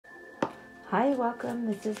Hi, welcome.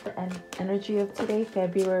 This is the energy of today,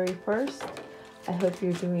 February 1st. I hope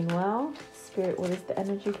you're doing well. Spirit, what is the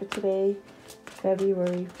energy for today,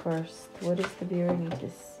 February 1st? What does the viewer need to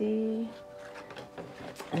see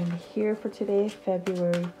and hear for today,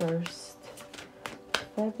 February 1st?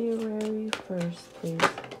 February 1st, please.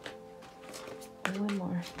 One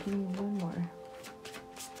more. Give me one more.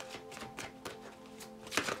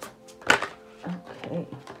 Okay.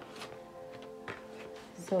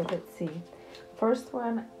 So let's see. First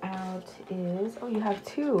one out is, you have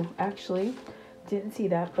two actually. Didn't see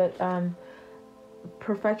that, but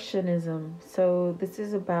perfectionism. So this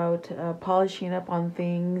is about polishing up on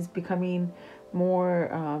things, becoming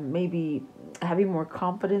more, maybe having more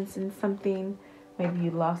confidence in something. Maybe you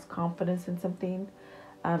lost confidence in something.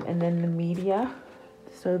 And then the media.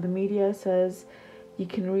 So the media says you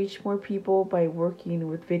can reach more people by working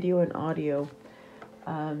with video and audio.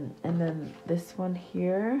 And then this one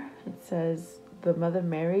here, it says the Mother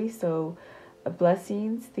Mary. So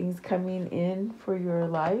blessings, things coming in for your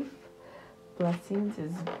life. Blessings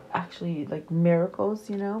is actually like miracles,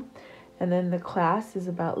 And then the class is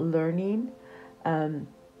about learning,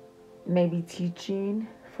 maybe teaching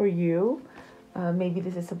for you. Maybe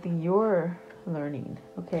this is something you're learning,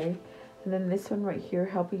 okay? And then this one right here,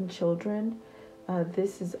 helping children.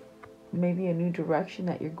 This is maybe a new direction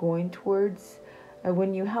that you're going towards.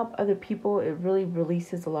 When you help other people, it really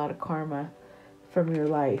releases a lot of karma from your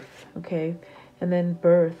life, okay? And then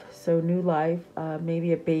birth, so new life,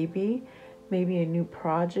 maybe a baby, maybe a new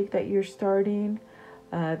project that you're starting.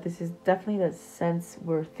 This is definitely that sense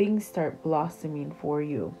where things start blossoming for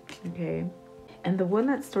you, okay? And the one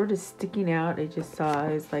that's sort of sticking out, I just saw,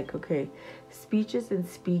 is like, okay, speeches and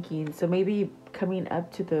speaking. So maybe coming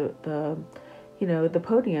up to the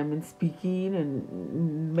podium and speaking,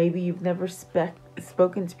 and maybe you've never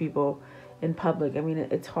spoken to people in public. I mean,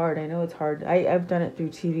 it's hard. I know it's hard. I've done it through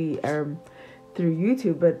TV, through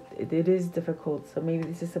YouTube, but it is difficult. So maybe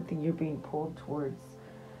this is something you're being pulled towards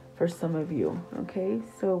for some of you. Okay,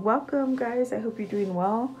 so welcome, guys. I hope you're doing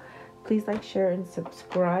well. Please like, share, and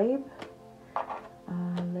subscribe.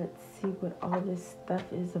 Let's see what all this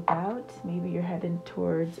stuff is about. Maybe you're heading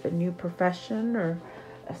towards a new profession or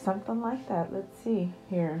something like that. Let's see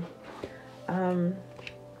here.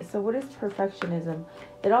 So what is perfectionism?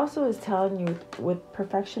 It also is telling you with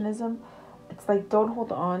perfectionism, it's like don't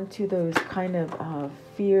hold on to those kind of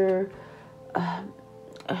fear,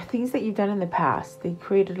 things that you've done in the past. They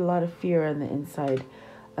created a lot of fear on the inside.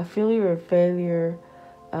 A failure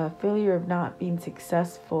of not being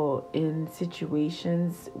successful in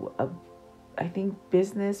situations, I think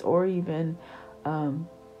business or even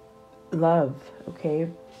love, okay?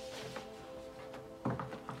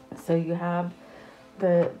 So you have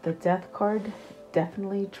the death card,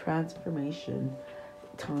 definitely transformation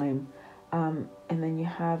time. And then you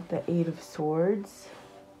have the 8 of Swords,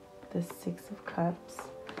 the 6 of Cups,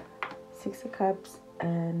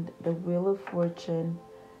 and the Wheel of Fortune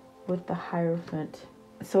with the Hierophant.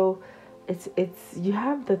 So it's you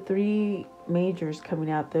have the 3 majors coming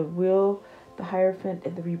out, the Wheel, the Hierophant,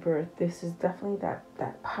 and the Rebirth. This is definitely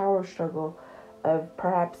that power struggle of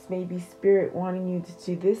perhaps maybe spirit wanting you to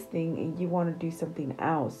do this thing and you want to do something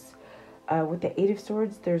else. With the 8 of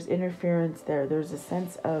Swords, there's interference there. There's a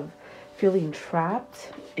sense of feeling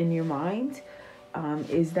trapped in your mind.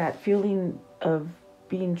 Is that feeling of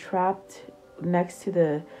being trapped next to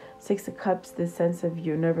the 6 of Cups, the sense of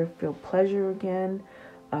you never feel pleasure again.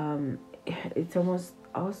 It's almost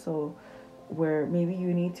also where maybe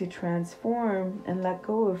you need to transform and let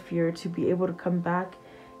go of fear to be able to come back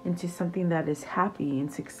into something that is happy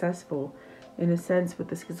and successful. In a sense, with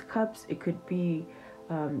the 6 of Cups, it could be,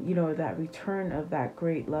 that return of that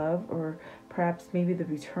great love, or perhaps maybe the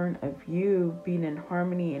return of you being in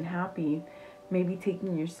harmony and happy, maybe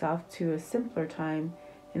taking yourself to a simpler time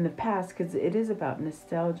in the past, because it is about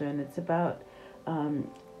nostalgia and it's about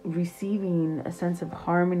receiving a sense of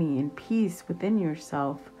harmony and peace within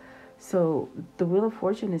yourself. So the Wheel of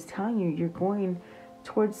Fortune is telling you you're going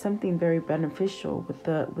towards something very beneficial with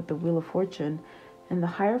the Wheel of Fortune. And the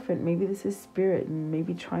Hierophant, maybe this is spirit and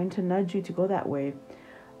maybe trying to nudge you to go that way.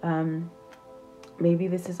 Maybe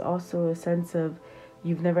this is also a sense of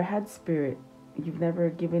you've never had spirit. You've never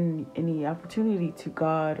given any opportunity to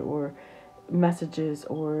God or messages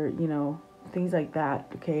or, things like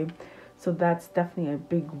that, okay? So that's definitely a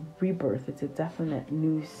big rebirth. It's a definite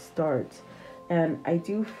new start. And I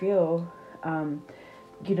do feel,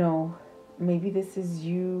 maybe this is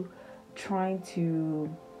you trying to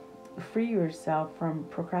free yourself from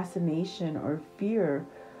procrastination or fear,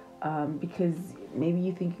 because maybe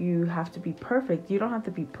you think you have to be perfect. You don't have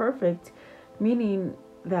to be perfect, meaning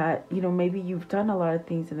that, you know, maybe you've done a lot of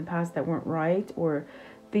things in the past that weren't right, or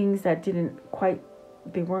things that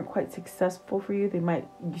they weren't quite successful for you.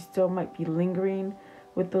 You still might be lingering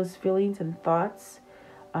with those feelings and thoughts.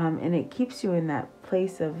 And it keeps you in that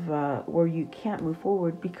place of where you can't move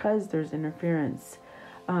forward because there's interference.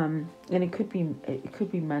 And it could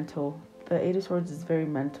be mental. The Eight of Swords is very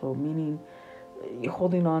mental, meaning you're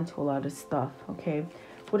holding on to a lot of stuff. Okay,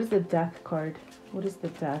 what is the Death card? What is the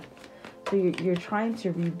Death? So you're trying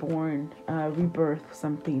to rebirth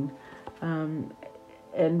something,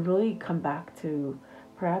 and really come back to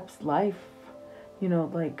perhaps life. You know,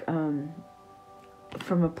 like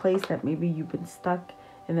from a place that maybe you've been stuck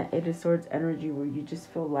in the Eight of Swords energy where you just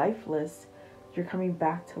feel lifeless. You're coming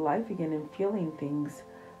back to life again and feeling things.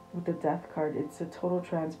 With the Death card, it's a total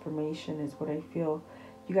transformation is what I feel.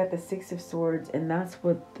 You got the Six of Swords, and that's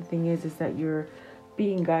what the thing is that you're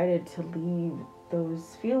being guided to leave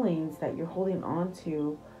those feelings that you're holding on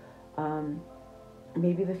to.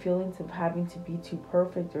 Maybe the feelings of having to be too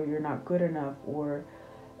perfect, or you're not good enough, or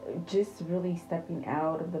just really stepping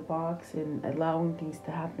out of the box and allowing things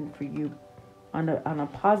to happen for you on a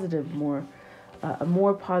positive, a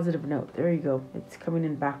more positive note. There you go. It's coming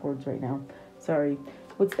in backwards right now. Sorry.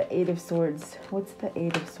 What's the Eight of Swords? What's the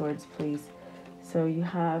Eight of Swords, please? So you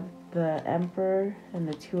have the Emperor and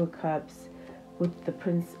the Two of Cups with the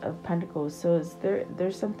Prince of Pentacles. So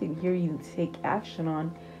there's something here you can take action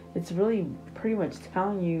on. It's really pretty much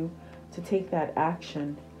telling you to take that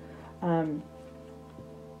action. You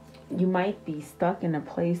might be stuck in a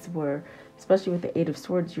place where, especially with the Eight of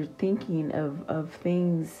Swords, you're thinking of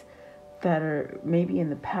things that are maybe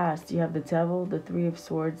in the past. You have the Devil, the Three of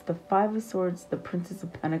Swords, the Five of Swords, the Princess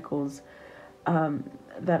of Pentacles,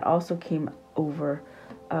 that also came over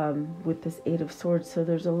with this Eight of Swords. So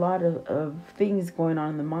there's a lot of things going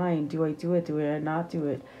on in the mind. Do I do it? Do I not do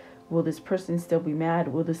it? Will this person still be mad?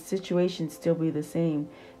 Will the situation still be the same?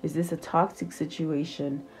 Is this a toxic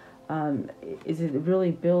situation? Is it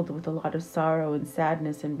really built with a lot of sorrow and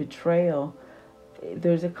sadness and betrayal?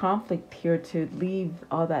 There's a conflict here to leave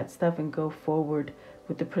all that stuff and go forward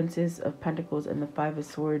with the Princess of Pentacles and the Five of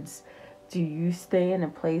Swords. Do you stay in a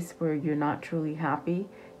place where you're not truly happy?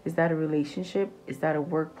 Is that a relationship? Is that a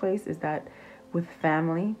workplace? Is that with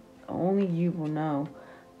family? Only you will know.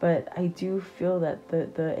 But I do feel that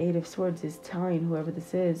the Eight of Swords is telling whoever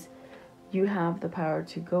this is, you have the power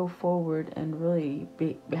to go forward and really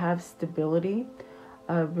have stability.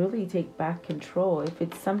 Really take back control. If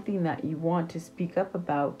it's something that you want to speak up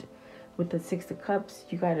about with the Six of Cups,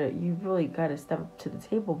 you really gotta step up to the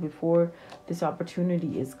table before this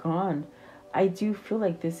opportunity is gone. I do feel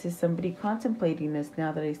like this is somebody contemplating this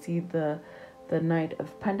now that I see the Knight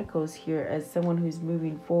of Pentacles here as someone who's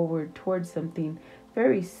moving forward towards something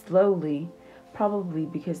very slowly, probably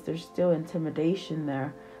because there's still intimidation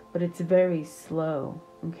there, but it's very slow.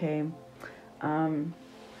 Okay.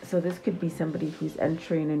 So this could be somebody who's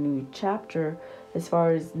entering a new chapter as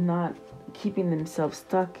far as not keeping themselves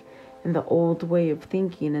stuck in the old way of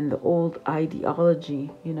thinking and the old ideology.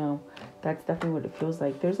 You know, that's definitely what it feels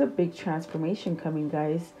like. There's a big transformation coming,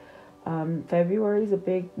 guys. February is a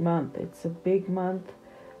big month. It's a big month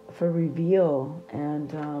for reveal,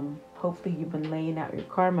 and hopefully you've been laying out your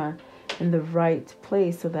karma in the right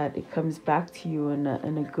place so that it comes back to you in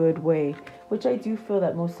a good way, which I do feel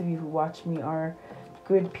that most of you who watch me are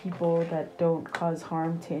good people that don't cause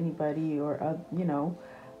harm to anybody, or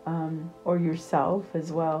or yourself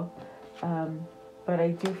as well. But I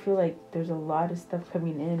do feel like there's a lot of stuff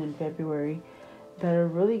coming in February that are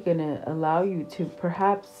really going to allow you to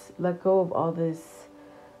perhaps let go of all this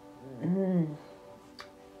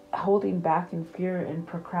holding back and fear and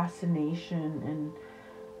procrastination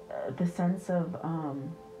and the sense of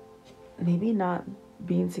maybe not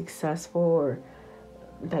being successful, or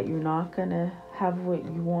that you're not going to have what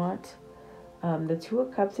you want. The Two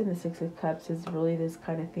of Cups and the Six of Cups is really this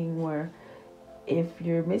kind of thing where if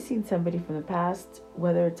you're missing somebody from the past,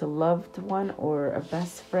 whether it's a loved one or a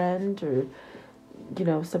best friend, or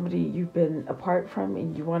somebody you've been apart from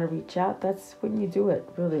and you want to reach out, that's when you do it,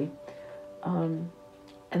 really.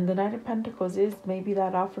 And the Knight of Pentacles is maybe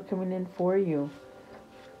that offer coming in for you.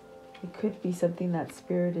 It could be something that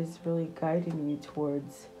Spirit is really guiding you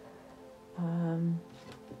towards.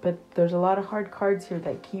 But there's a lot of hard cards here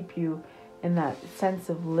that keep you in that sense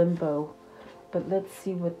of limbo. But let's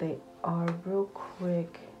see what they are real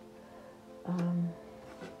quick.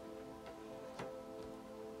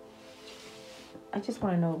 I just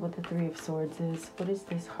want to know what the Three of Swords is. What is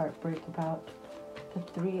this heartbreak about? The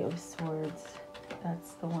Three of Swords.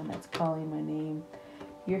 That's the one that's calling my name.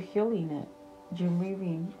 You're healing it. You're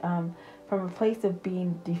moving. from a place of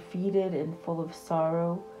being defeated and full of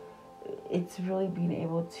sorrow, it's really being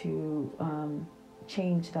able to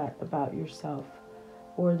change that about yourself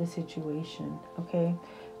or the situation. Okay,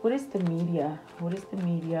 what is the media? What is the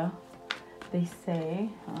media? They say,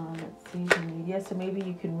 let's see, the media. So maybe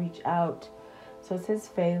you can reach out. So it says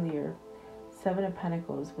failure, 7 of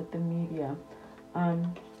Pentacles with the media.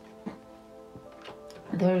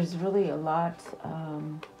 There's really a lot,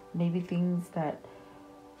 maybe things that,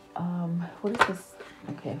 what is this?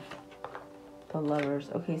 Okay, the Lovers.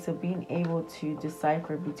 Okay, so being able to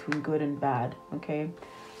decipher between good and bad. Okay,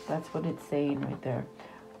 that's what it's saying right there.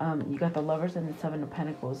 You got the Lovers and the 7 of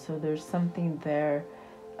Pentacles. So there's something there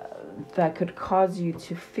that could cause you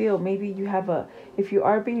to feel, maybe you have if you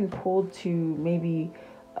are being pulled to maybe,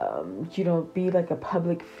 be like a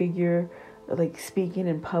public figure, like speaking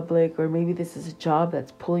in public, or maybe this is a job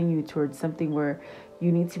that's pulling you towards something where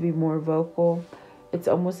you need to be more vocal. It's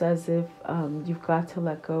almost as if you've got to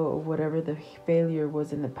let go of whatever the failure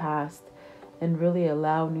was in the past and really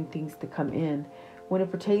allow new things to come in. When it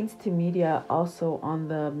pertains to media, also on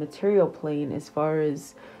the material plane, as far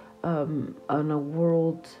as on a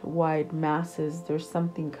worldwide masses, there's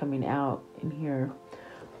something coming out in here.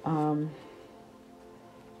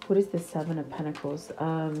 What is the 7 of Pentacles?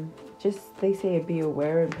 Just, they say be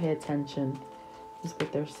aware and pay attention is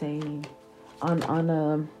what they're saying.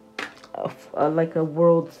 On like a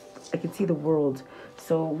world, I can see the world.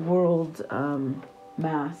 So world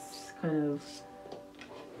mass, kind of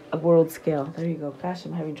a world scale. There you go. Gosh,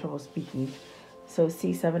 I'm having trouble speaking. So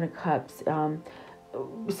see 7 of Cups.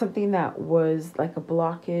 Something that was like a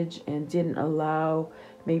blockage and didn't allow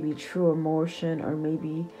maybe true emotion or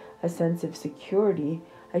maybe a sense of security.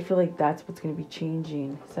 I feel like that's what's going to be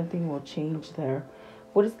changing. Something will change there.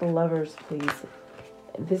 What is the Lovers, please?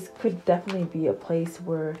 This could definitely be a place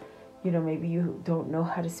where, maybe you don't know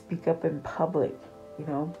how to speak up in public,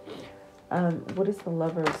 What is the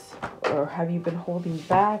Lovers? Or have you been holding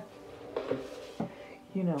back,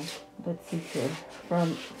 let's see here,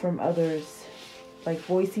 from others, like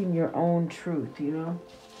voicing your own truth,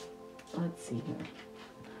 Let's see here.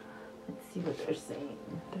 Let's see what they're saying.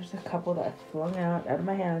 There's a couple that flung out of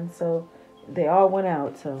my hand, so they all went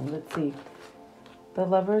out. So let's see. The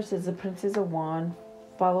Lovers is the Princess of Wands.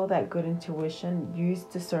 Follow that good intuition. Use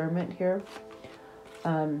discernment here.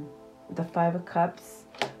 The 5 of Cups.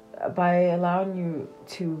 By allowing you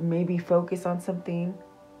to maybe focus on something,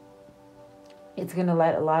 it's going to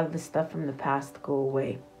let a lot of the stuff from the past go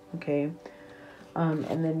away. Okay.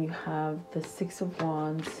 And then you have the 6 of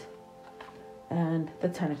Wands and the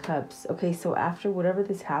 10 of Cups. Okay, so after whatever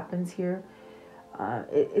this happens here,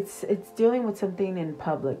 it's dealing with something in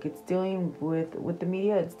public. It's dealing with the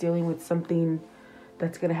media. It's dealing with something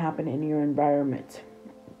that's going to happen in your environment.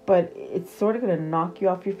 But it's sort of going to knock you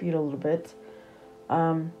off your feet a little bit.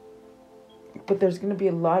 But there's going to be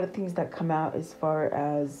a lot of things that come out as far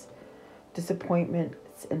as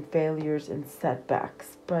disappointments and failures and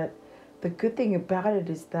setbacks. But the good thing about it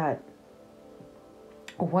is that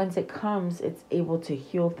once it comes, it's able to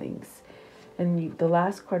heal things. And the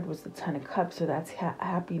last card was the 10 of Cups, so that's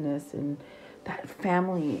happiness and that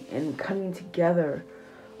family and coming together.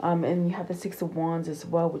 And you have the 6 of Wands as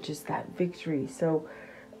well, which is that victory. So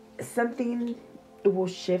something will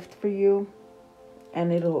shift for you,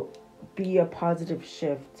 and it'll be a positive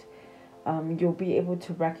shift. You'll be able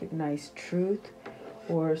to recognize truth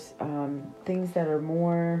or things that are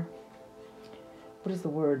more, what is the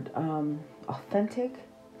word, authentic,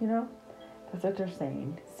 that's what they're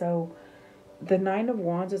saying. So the 9 of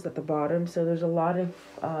Wands is at the bottom, so there's a lot of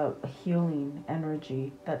healing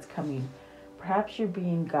energy that's coming. Perhaps you're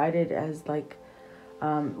being guided as like,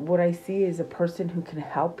 what I see is a person who can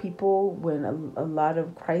help people when a lot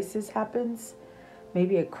of crisis happens.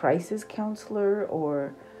 Maybe a crisis counselor,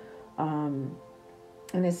 or in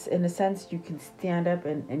a sense you can stand up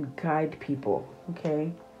and guide people,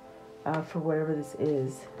 okay, for whatever this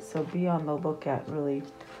is. So be on the lookout, really.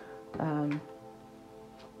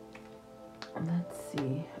 Let's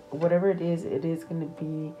see. Whatever it is going to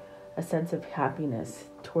be a sense of happiness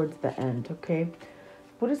towards the end, okay?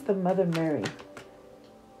 What is the Mother Mary?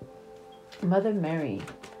 Mother Mary.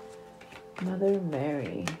 Mother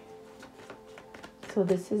Mary. So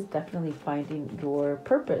this is definitely finding your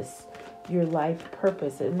purpose, your life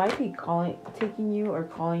purpose. It might be taking you or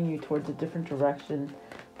calling you towards a different direction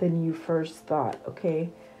than you first thought, okay?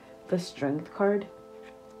 The Strength card.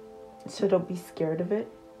 So don't be scared of it.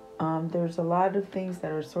 There's a lot of things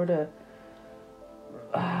that are sort of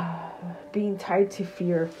being tied to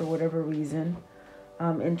fear for whatever reason.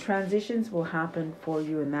 And transitions will happen for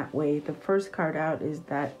you in that way. The first card out is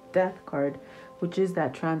that Death card, which is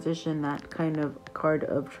that transition, that kind of card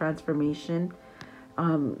of transformation.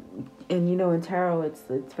 And you know, in tarot,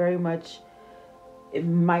 it's very much, it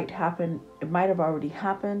might happen, it might have already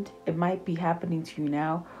happened, it might be happening to you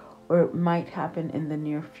now, or it might happen in the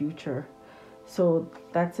near future. So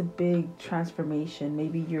that's a big transformation.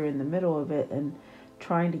 Maybe you're in the middle of it and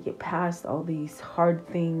trying to get past all these hard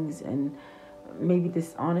things, and maybe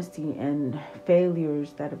dishonesty and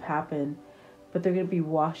failures that have happened, but they're going to be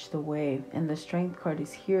washed away. And the Strength card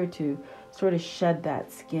is here to sort of shed that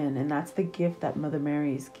skin. And that's the gift that Mother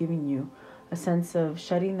Mary is giving you, a sense of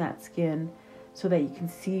shedding that skin so that you can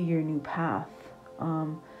see your new path.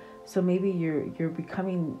 So maybe you're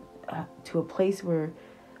becoming to a place where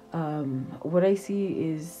what I see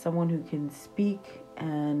is someone who can speak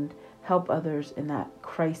and help others in that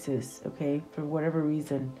crisis, okay, for whatever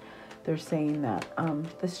reason. They're saying that.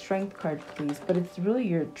 The Strength card, please. But it's really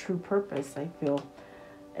your true purpose, I feel.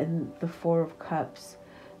 And the Four of Cups.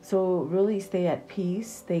 So really stay at peace,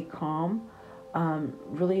 stay calm.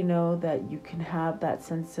 Really know that you can have that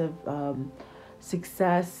sense of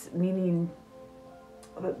success, meaning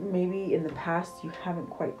that maybe in the past you haven't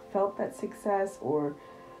quite felt that success, or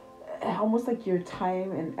almost like your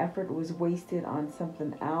time and effort was wasted on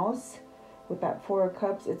something else. With that Four of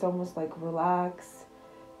Cups, it's almost like relax.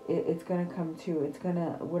 It's going to come to, it's going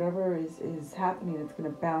to, whatever is happening, it's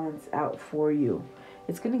going to balance out for you.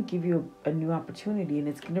 It's going to give you a new opportunity, and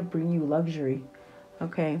it's going to bring you luxury.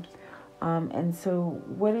 Okay. And so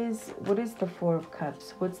what is the Four of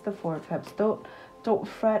Cups? What's the Four of Cups? Don't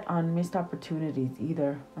fret on missed opportunities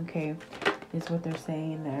either. Okay. Is what they're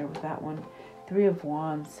saying there with that one. Three of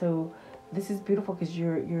Wands. So this is beautiful because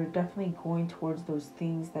you're definitely going towards those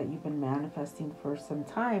things that you've been manifesting for some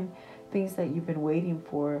time, things that you've been waiting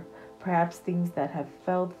for, perhaps things that have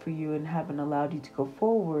failed for you and haven't allowed you to go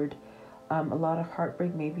forward. A lot of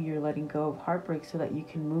heartbreak. Maybe you're letting go of heartbreak so that you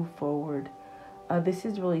can move forward. This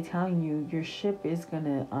is really telling you your ship is going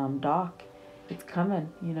to dock. It's coming.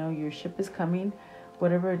 You know, your ship is coming.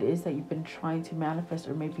 Whatever it is that you've been trying to manifest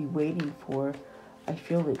or maybe waiting for, I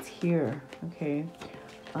feel it's here. Okay.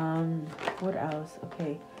 What else?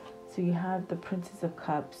 Okay. So you have the Princess of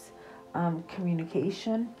Cups.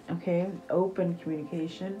 Communication. Okay. Open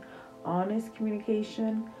communication. Honest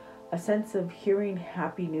communication. A sense of hearing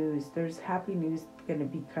happy news. There's happy news going to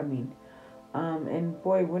be coming. And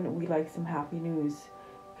boy, wouldn't we like some happy news?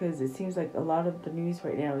 Because it seems like a lot of the news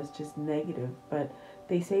right now is just negative. But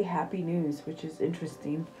they say happy news, which is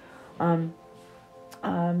interesting.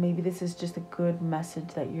 Maybe this is just a good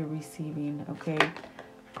message that you're receiving. Okay.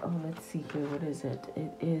 Oh, let's see here. What is it?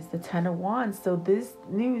 It is the Ten of Wands. So this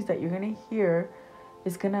news that you're going to hear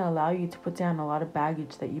is going to allow you to put down a lot of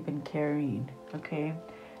baggage that you've been carrying. Okay.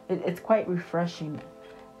 It's quite refreshing.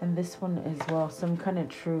 And this one as well, some kind of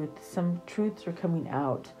truth. Some truths are coming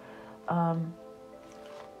out.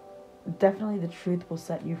 Definitely the truth will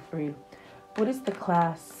set you free. What is the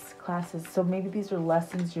classes? So maybe these are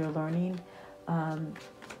lessons you're learning.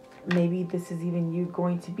 Maybe this is even you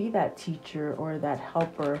going to be that teacher or that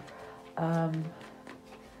helper.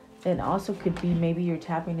 And also could be maybe you're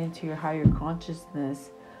tapping into your higher consciousness.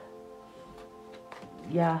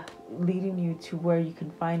 Yeah, leading you to where you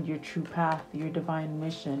can find your true path, your divine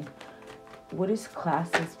mission. What is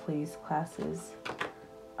classes, please? Classes.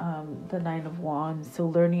 The Nine of Wands. So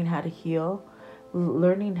learning how to heal,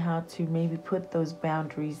 learning how to maybe put those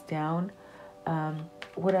boundaries down.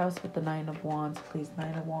 What else with the Nine of Wands, please?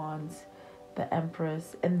 Nine of Wands, the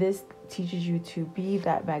Empress. And this teaches you to be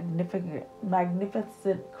that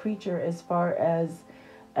magnificent creature as far as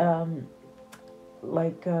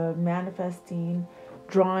manifesting,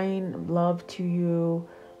 drawing love to you,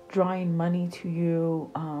 drawing money to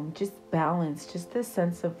you, just balance, just this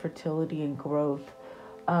sense of fertility and growth.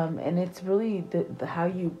 And it's really the how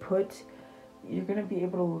you put, you're going to be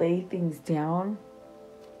able to lay things down.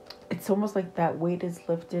 It's almost like that weight is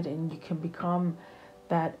lifted and you can become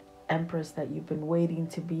that Empress that you've been waiting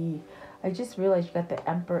to be. I just realized you got the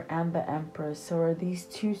Emperor and the Empress. So are these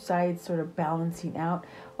two sides sort of balancing out?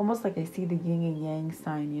 Almost like I see the yin and yang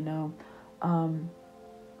sign, you know.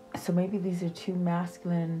 So maybe these are two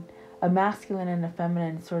masculine, a masculine and a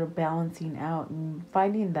feminine sort of balancing out and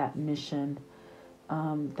finding that mission,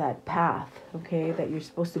 that path, okay, that you're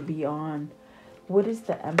supposed to be on. What is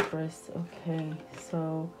the Empress? Okay,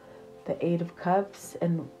 so the Eight of Cups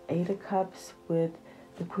and Eight of Cups with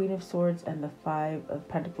the Queen of Swords and the Five of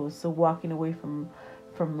Pentacles. So walking away from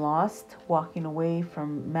lost, walking away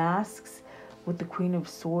from masks with the Queen of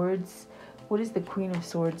Swords. What is the Queen of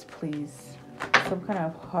Swords, please? Some kind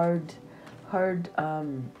of hard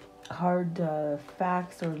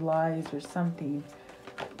facts or lies or something.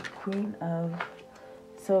 Queen of,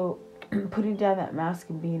 so putting down that mask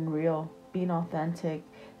and being real, being authentic.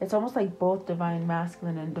 It's almost like both divine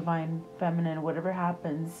masculine and divine feminine. Whatever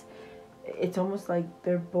happens, it's almost like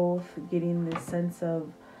they're both getting this sense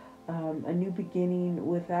of a new beginning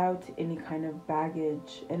without any kind of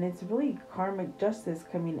baggage. And it's really karmic justice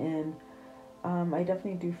coming in. I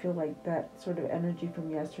definitely do feel like that sort of energy from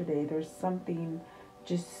yesterday. There's something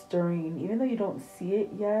just stirring, even though you don't see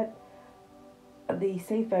it yet. They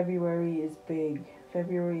say February is big.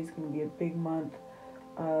 February is going to be a big month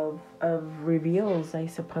of reveals, I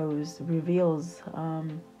suppose. Reveals.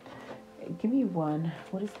 Give me one.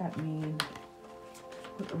 What does that mean?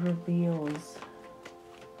 What reveals?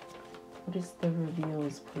 What is the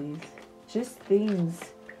reveals, please? Just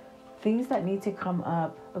things that need to come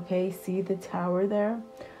up. Okay, see the tower there?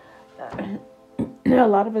 A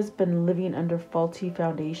lot of us been living under faulty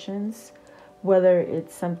foundations, whether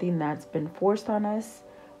it's something that's been forced on us,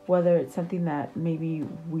 whether it's something that maybe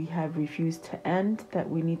we have refused to end, that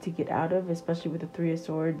we need to get out of, especially with the 3 of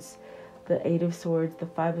Swords, the 8 of Swords, the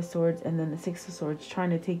 5 of Swords, and then the 6 of Swords,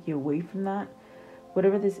 trying to take you away from that.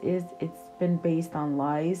 Whatever this is, it's been based on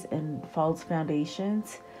lies and false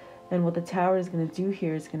foundations. And what the tower is going to do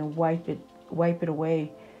here is going to wipe it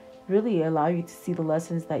away. Really allow you to see the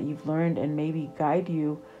lessons that you've learned and maybe guide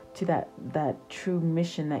you to that true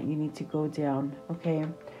mission that you need to go down. Okay.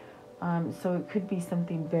 So it could be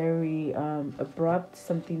something very abrupt,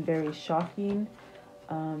 something very shocking,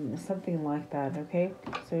 something like that. Okay.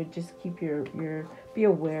 So just keep be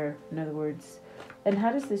aware, in other words. And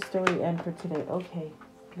how does this story end for today? Okay,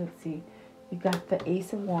 let's see. You got the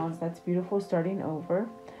Ace of Wands. That's beautiful, starting over.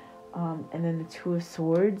 And then the 2 of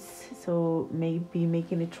Swords. So maybe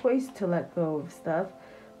making a choice to let go of stuff,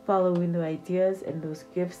 following the ideas and those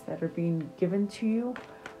gifts that are being given to you.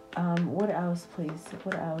 What else, please?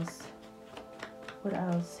 What else? What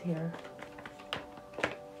else here?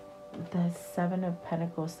 The 7 of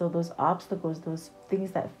Pentacles. So those obstacles, those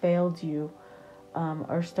things that failed you,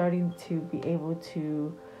 are starting to be able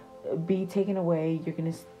to be taken away. You're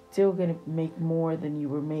still gonna make more than you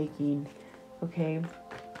were making. Okay.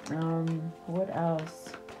 What else?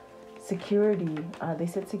 Security. They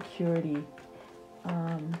said security,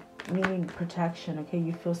 meaning protection. Okay,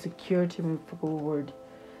 you feel secure to move forward.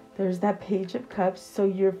 There's that Page of Cups. So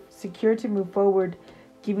you're secure to move forward,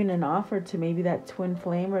 giving an offer to maybe that twin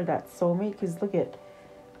flame or that soulmate. Because look at,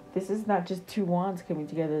 this is not just 2 wands coming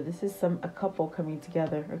together. This is a couple coming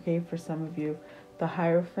together. Okay, for some of you, the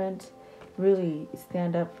Hierophant. Really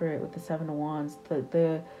stand up for it with the 7 of Wands.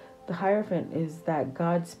 The Hierophant is that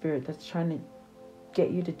God spirit that's trying to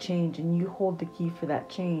get you to change, and you hold the key for that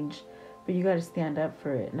change, but you got to stand up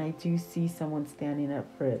for it. And I do see someone standing up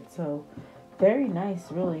for it. So very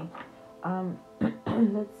nice, really.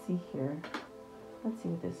 Let's see here. Let's see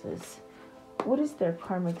what this is. What is their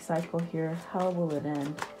karmic cycle here? How will it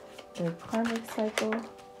end? Their karmic cycle,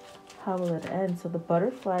 how will it end? So the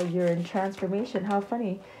Butterfly, you're in transformation. How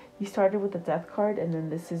funny. You started with the Death card, and then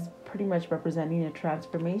this is pretty much representing a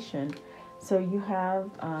transformation. So you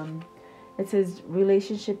have, it says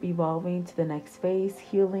relationship evolving to the next phase,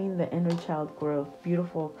 healing the inner child growth.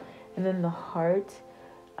 Beautiful. And then the heart,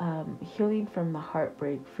 healing from the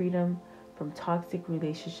heartbreak, freedom from toxic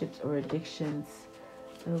relationships or addictions.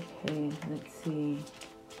 Okay, let's see.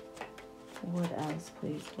 What else,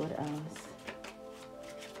 please? What else?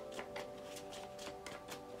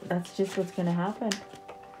 That's just what's going to happen.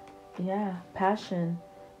 Yeah, passion,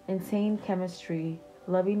 insane chemistry,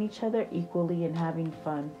 loving each other equally and having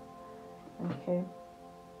fun. Okay,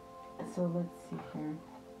 so let's see here.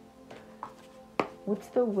 What's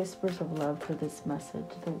the whispers of love for this message?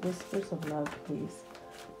 The whispers of love, please.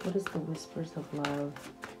 What is the whispers of love?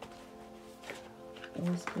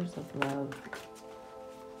 Whispers of love.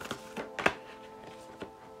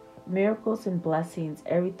 Miracles and blessings.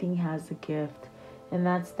 Everything has a gift. And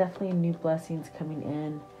that's definitely new blessings coming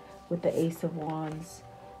in with the Ace of Wands.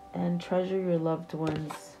 And treasure your loved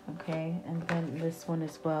ones. Okay. And then this one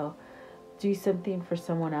as well. Do something for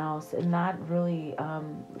someone else. And that really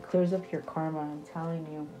clears up your karma. I'm telling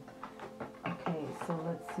you. Okay. So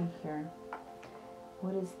let's see here.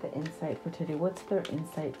 What is the insight for today? What's their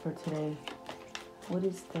insight for today? What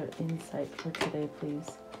is their insight for today,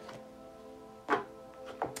 please?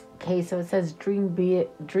 Okay, so it says dream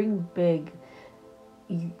big.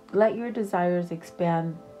 Let your desires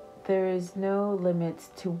expand. There is no limits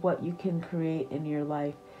to what you can create in your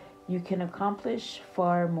life. You can accomplish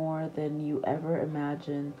far more than you ever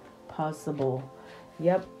imagined possible.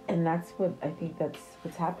 Yep, and that's what I think that's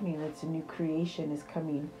what's happening. That's a new creation is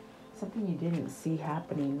coming. Something you didn't see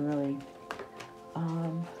happening, really.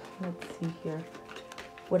 Let's see here.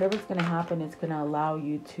 whatever's going to happen, it's going to allow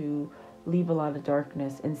you to leave a lot of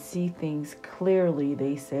darkness and see things clearly,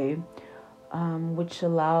 they say, which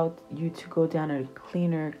allow you to go down a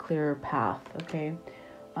cleaner, clearer path, okay?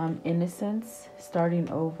 Innocence, starting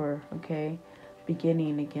over, okay?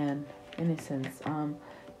 Beginning again, innocence,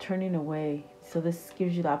 turning away. So this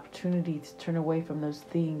gives you the opportunity to turn away from those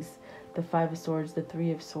things, the Five of Swords, the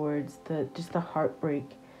Three of Swords, just the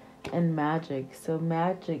heartbreak and magic. So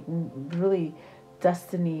magic, really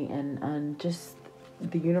destiny and just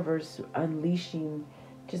the universe unleashing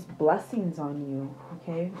just blessings on you,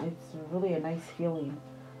 okay? It's really a nice feeling.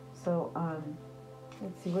 So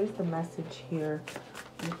let's see, what is the message here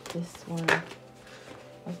with this one?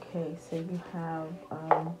 Okay, so you have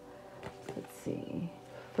let's see,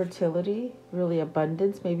 fertility, really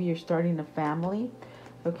abundance. Maybe you're starting a family,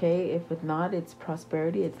 okay? If it's not, it's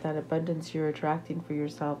prosperity. It's that abundance you're attracting for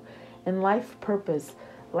yourself. And life purpose.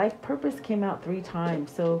 Life purpose came out 3 times.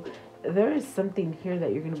 So there is something here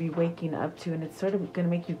that you're going to be waking up to, and it's sort of going to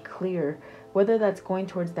make you clear, whether that's going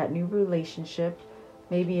towards that new relationship,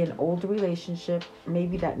 maybe an old relationship,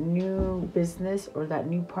 maybe that new business or that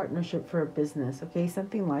new partnership for a business, okay?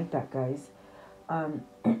 Something like that, guys.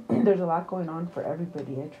 There's a lot going on for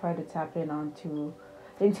everybody. I try to tap into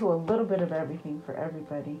a little bit of everything for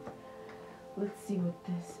everybody. Let's see what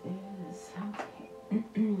this is. Okay.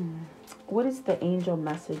 What is the angel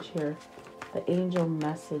message here? The angel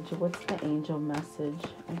message. What's the angel message?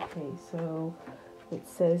 Okay, so it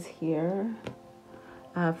says here,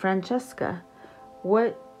 Francesca,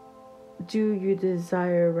 what do you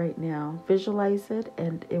desire right now? Visualize it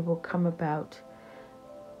and it will come about.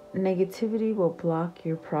 Negativity will block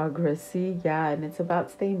your progress. See, yeah, and it's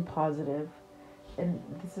about staying positive. And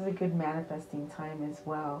this is a good manifesting time as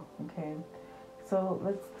well, okay? So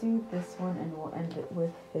let's do this one and we'll end it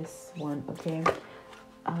with this one, okay?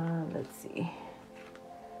 Let's see.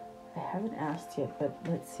 I haven't asked yet, but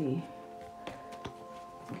let's see.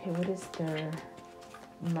 Okay, what is their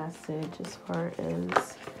message as far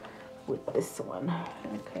as with this one?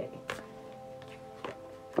 Okay.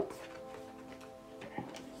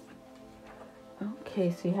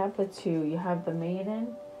 Okay, so you have the 2. You have the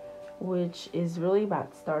Maiden, which is really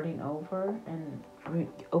about starting over and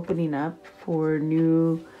opening up for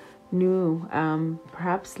new,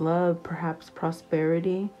 perhaps love, perhaps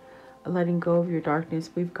prosperity, letting go of your darkness.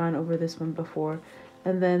 We've gone over this one before.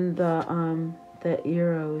 And then the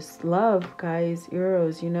Eros, love, guys,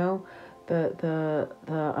 Eros, you know, the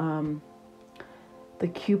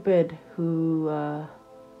Cupid who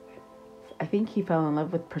I think he fell in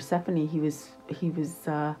love with Persephone. He was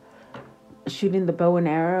shooting the bow and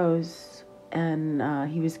arrows, and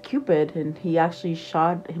he was Cupid, and he actually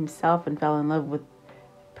shot himself and fell in love with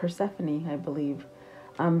Persephone, I believe.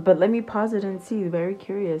 But let me pause it and see. Very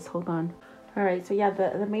curious. Hold on. All right. So yeah,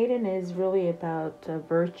 the Maiden is really about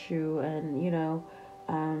virtue and, you know,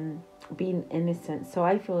 being innocent. So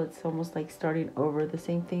I feel it's almost like starting over. The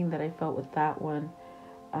same thing that I felt with that one.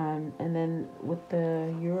 And then with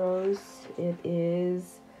the Euros, it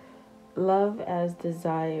is love as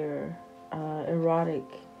desire, erotic,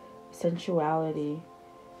 sensuality,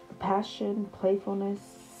 passion, playfulness,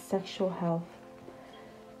 sexual health.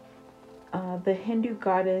 The Hindu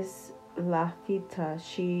goddess Lafita,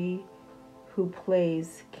 she who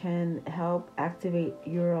plays, can help activate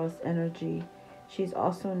Euros energy. She's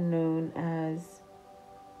also known as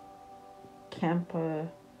Kampa,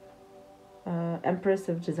 Empress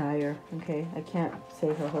of Desire. Okay, I can't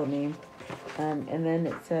say her whole name. And then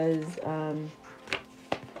it says,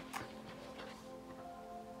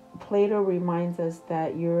 Plato reminds us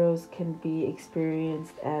that Euros can be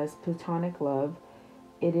experienced as platonic love.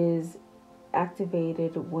 It is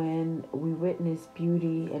activated when we witness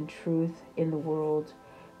beauty and truth in the world,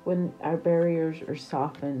 when our barriers are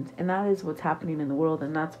softened. And that is what's happening in the world,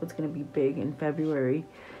 and that's what's going to be big in February,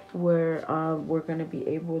 where we're going to be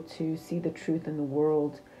able to see the truth in the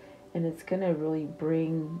world, and it's going to really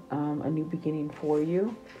bring a new beginning for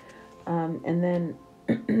you. And then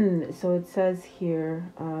so it says here,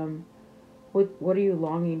 what are you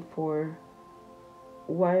longing for?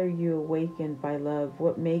 Why are you awakened by love?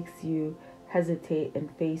 What makes you hesitate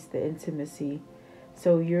and face the intimacy?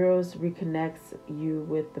 So Euros reconnects you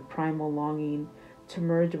with the primal longing to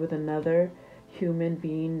merge with another human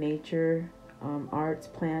being, nature, arts,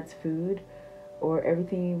 plants, food, or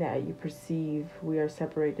everything that you perceive we are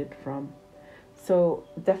separated from. So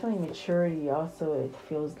definitely maturity also, it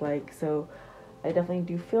feels like. So I definitely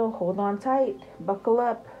do feel, hold on tight, buckle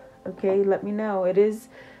up. Okay, let me know. It is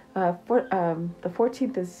the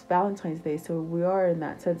 14th is Valentine's Day, so we are in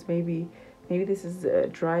that sense. Maybe this is a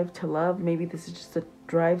drive to love. Maybe this is just a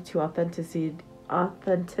drive to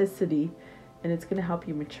authenticity, and it's going to help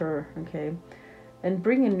you mature, okay? And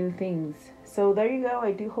bring in new things. So there you go.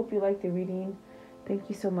 I do hope you liked the reading. Thank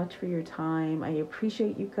you so much for your time. I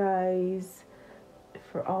appreciate you guys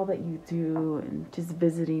for all that you do and just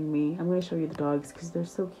visiting me. I'm going to show you the dogs because they're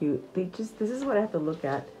so cute. This is what I have to look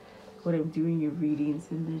at when I'm doing your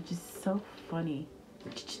readings, and they're just so funny.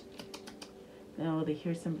 Oh, they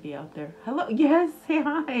hear somebody out there. Hello. Yes, say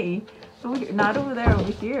hi. Over here. Not over there,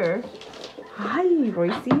 over here. Hi,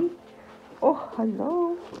 Roycey. Oh,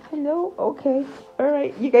 hello. Hello. Okay. All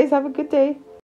right. You guys have a good day.